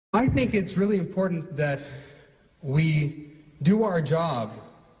I think it's really important that we do our job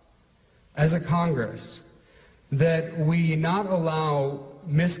as a Congress, that we not allow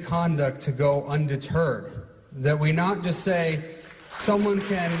misconduct to go undeterred, that we not just say someone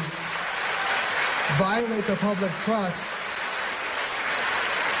can violate the public trust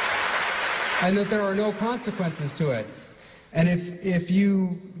and that there are no consequences to it. And if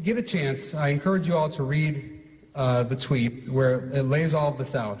you get a chance, I encourage you all to read the tweet where it lays all of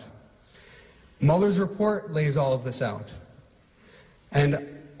this out. Mueller's report lays all of this out. And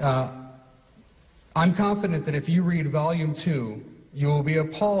I'm confident that if you read Volume 2, you will be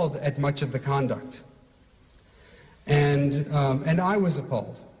appalled at much of the conduct. And I was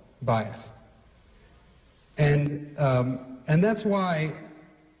appalled by it. And that's why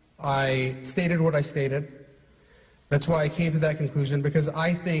I stated what I stated. That's why I came to that conclusion, because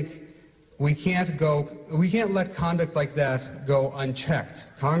I think we can't let conduct like that go unchecked.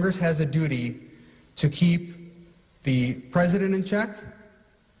 Congress has a duty to keep the president in check,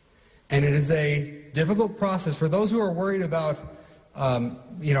 and it is a difficult process for those who are worried about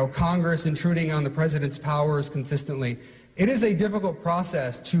Congress intruding on the president's powers consistently. It is a difficult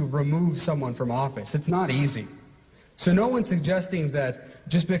process to remove someone from office. It's not easy. So no one's suggesting that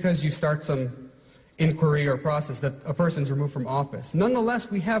just because you start some inquiry or process that a person's removed from office.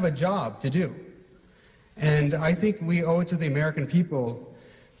 Nonetheless, we have a job to do. And I think we owe it to the American people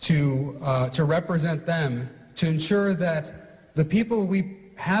to represent them, to ensure that the people we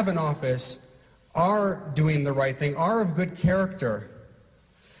have in office are doing the right thing, are of good character,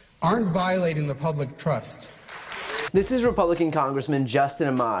 aren't violating the public trust. This is Republican Congressman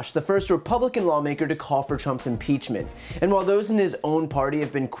Justin Amash, the first Republican lawmaker to call for Trump's impeachment. And while those in his own party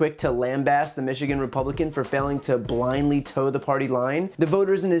have been quick to lambaste the Michigan Republican for failing to blindly toe the party line, the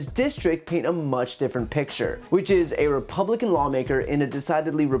voters in his district paint a much different picture, which is a Republican lawmaker in a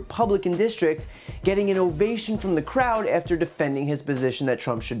decidedly Republican district getting an ovation from the crowd after defending his position that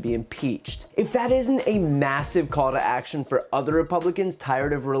Trump should be impeached. If that isn't a massive call to action for other Republicans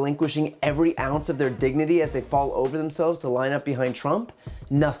tired of relinquishing every ounce of their dignity as they fall over themselves to line up behind Trump,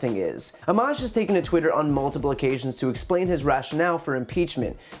 nothing is. Amash has taken to Twitter on multiple occasions to explain his rationale for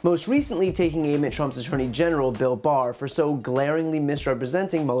impeachment, most recently taking aim at Trump's Attorney General Bill Barr for so glaringly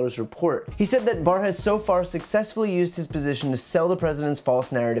misrepresenting Mueller's report. He said that Barr has so far successfully used his position to sell the president's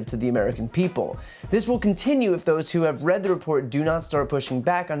false narrative to the American people. This will continue if those who have read the report do not start pushing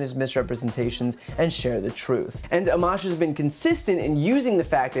back on his misrepresentations and share the truth. And Amash has been consistent in using the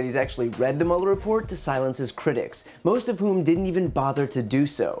fact that he's actually read the Mueller report to silence his critics, most of whom didn't even bother to do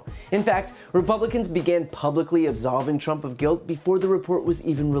so. In fact, Republicans began publicly absolving Trump of guilt before the report was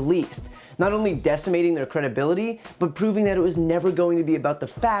even released, not only decimating their credibility, but proving that it was never going to be about the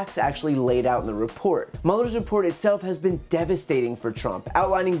facts actually laid out in the report. Mueller's report itself has been devastating for Trump,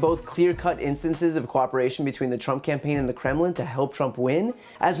 outlining both clear-cut instances of cooperation between the Trump campaign and the Kremlin to help Trump win,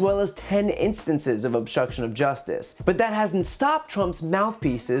 as well as 10 instances of obstruction of justice. But that hasn't stopped Trump's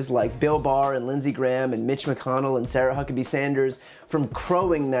mouthpieces like Bill Barr and Lindsey Graham and Mitch McConnell and Sarah Huckabee Sanders from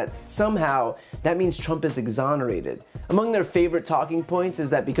crowing that somehow that means Trump is exonerated. Among their favorite talking points is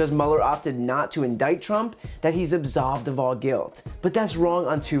that because Mueller opted not to indict Trump, that he's absolved of all guilt. But that's wrong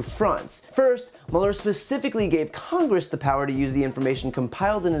on two fronts. First, Mueller specifically gave Congress the power to use the information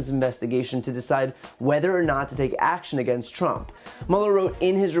compiled in his investigation to decide whether or not to take action against Trump. Mueller wrote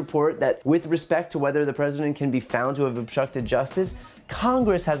in his report that with respect to whether the president can be found to have obstructed justice,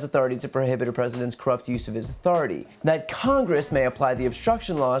 Congress has authority to prohibit a president's corrupt use of his authority, that Congress may apply the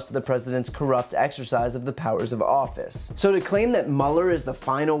obstruction laws to the president's corrupt exercise of the powers of office. So to claim that Mueller is the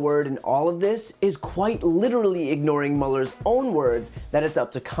final word in all of this is quite literally ignoring Mueller's own words that it's up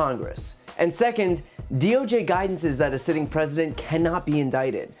to Congress. And second, DOJ guidance is that a sitting president cannot be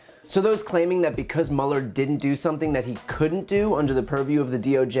indicted. So those claiming that because Mueller didn't do something that he couldn't do under the purview of the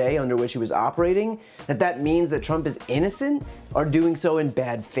DOJ under which he was operating, that means that Trump is innocent, are doing so in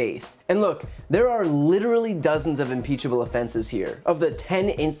bad faith. And look, there are literally dozens of impeachable offenses here. Of the 10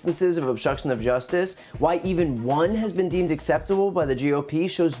 instances of obstruction of justice, why even one has been deemed acceptable by the GOP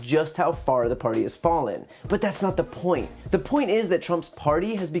shows just how far the party has fallen. But that's not the point. The point is that Trump's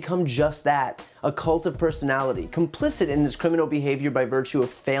party has become just that, a cult of personality, complicit in his criminal behavior by virtue of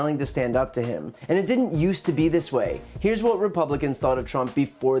failing to stand up to him. And it didn't used to be this way. Here's what Republicans thought of Trump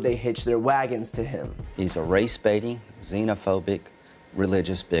before they hitched their wagons to him. He's a race-baiting, xenophobic,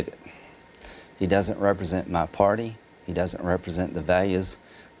 religious bigot. He doesn't represent my party. He doesn't represent the values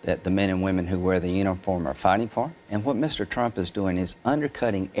that the men and women who wear the uniform are fighting for. And what Mr. Trump is doing is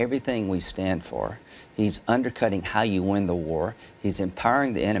undercutting everything we stand for. He's undercutting how you win the war. He's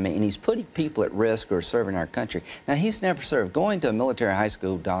empowering the enemy, and he's putting people at risk who are serving our country. Now, he's never served. Going to a military high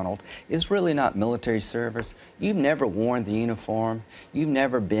school, Donald, is really not military service. You've never worn the uniform. You've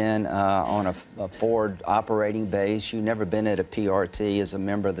never been on a forward operating base. You've never been at a PRT as a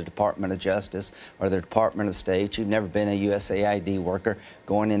member of the Department of Justice or the Department of State. You've never been a USAID worker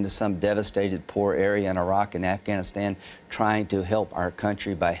going into some devastated poor area in Iraq and Afghanistan trying to help our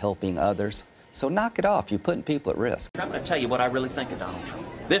country by helping others. So knock it off. You're putting people at risk. I'm going to tell you what I really think of Donald Trump.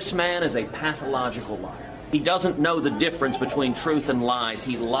 This man is a pathological liar. He doesn't know the difference between truth and lies.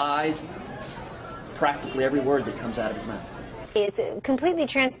 He lies practically every word that comes out of his mouth. It's completely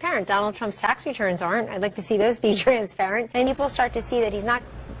transparent. Donald Trump's tax returns aren't. I'd like to see those be transparent. And people start to see that he's not,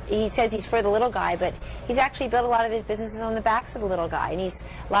 he says he's for the little guy, but he's actually built a lot of his businesses on the backs of the little guy. And he's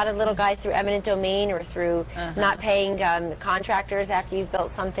a lot of little guys through eminent domain or through not paying contractors after you've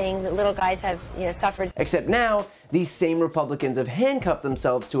built something. The little guys have, suffered. Except now, these same Republicans have handcuffed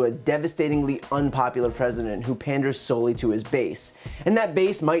themselves to a devastatingly unpopular president who panders solely to his base. And that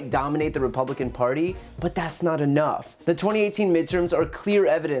base might dominate the Republican Party, but that's not enough. The 2018 midterms are clear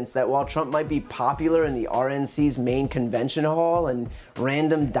evidence that while Trump might be popular in the RNC's main convention hall and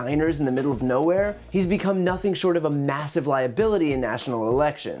random diners in the middle of nowhere, he's become nothing short of a massive liability in national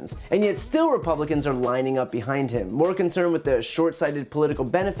elections. And yet still Republicans are lining up behind him, more concerned with the short-sighted political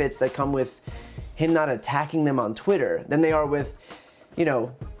benefits that come with him not attacking them on Twitter than they are with,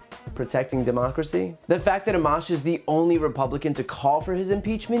 protecting democracy. The fact that Amash is the only Republican to call for his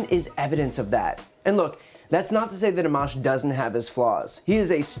impeachment is evidence of that. And look, that's not to say that Amash doesn't have his flaws. He is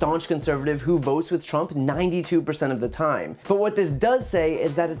a staunch conservative who votes with Trump 92% of the time. But what this does say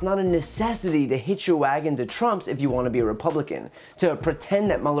is that it's not a necessity to hitch your wagon to Trump's if you want to be a Republican, to pretend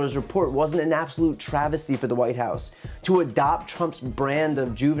that Mueller's report wasn't an absolute travesty for the White House, to adopt Trump's brand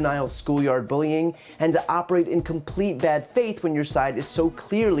of juvenile schoolyard bullying, and to operate in complete bad faith when your side is so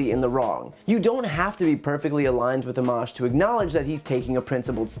clearly in the wrong. You don't have to be perfectly aligned with Amash to acknowledge that he's taking a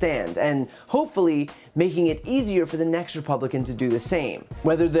principled stand, and hopefully making it easier for the next Republican to do the same.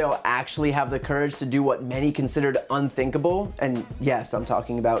 Whether they'll actually have the courage to do what many considered unthinkable, and yes, I'm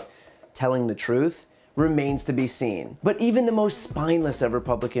talking about telling the truth, remains to be seen. But even the most spineless of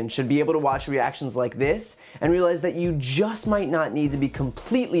Republicans should be able to watch reactions like this and realize that you just might not need to be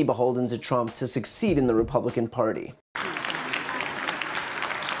completely beholden to Trump to succeed in the Republican Party.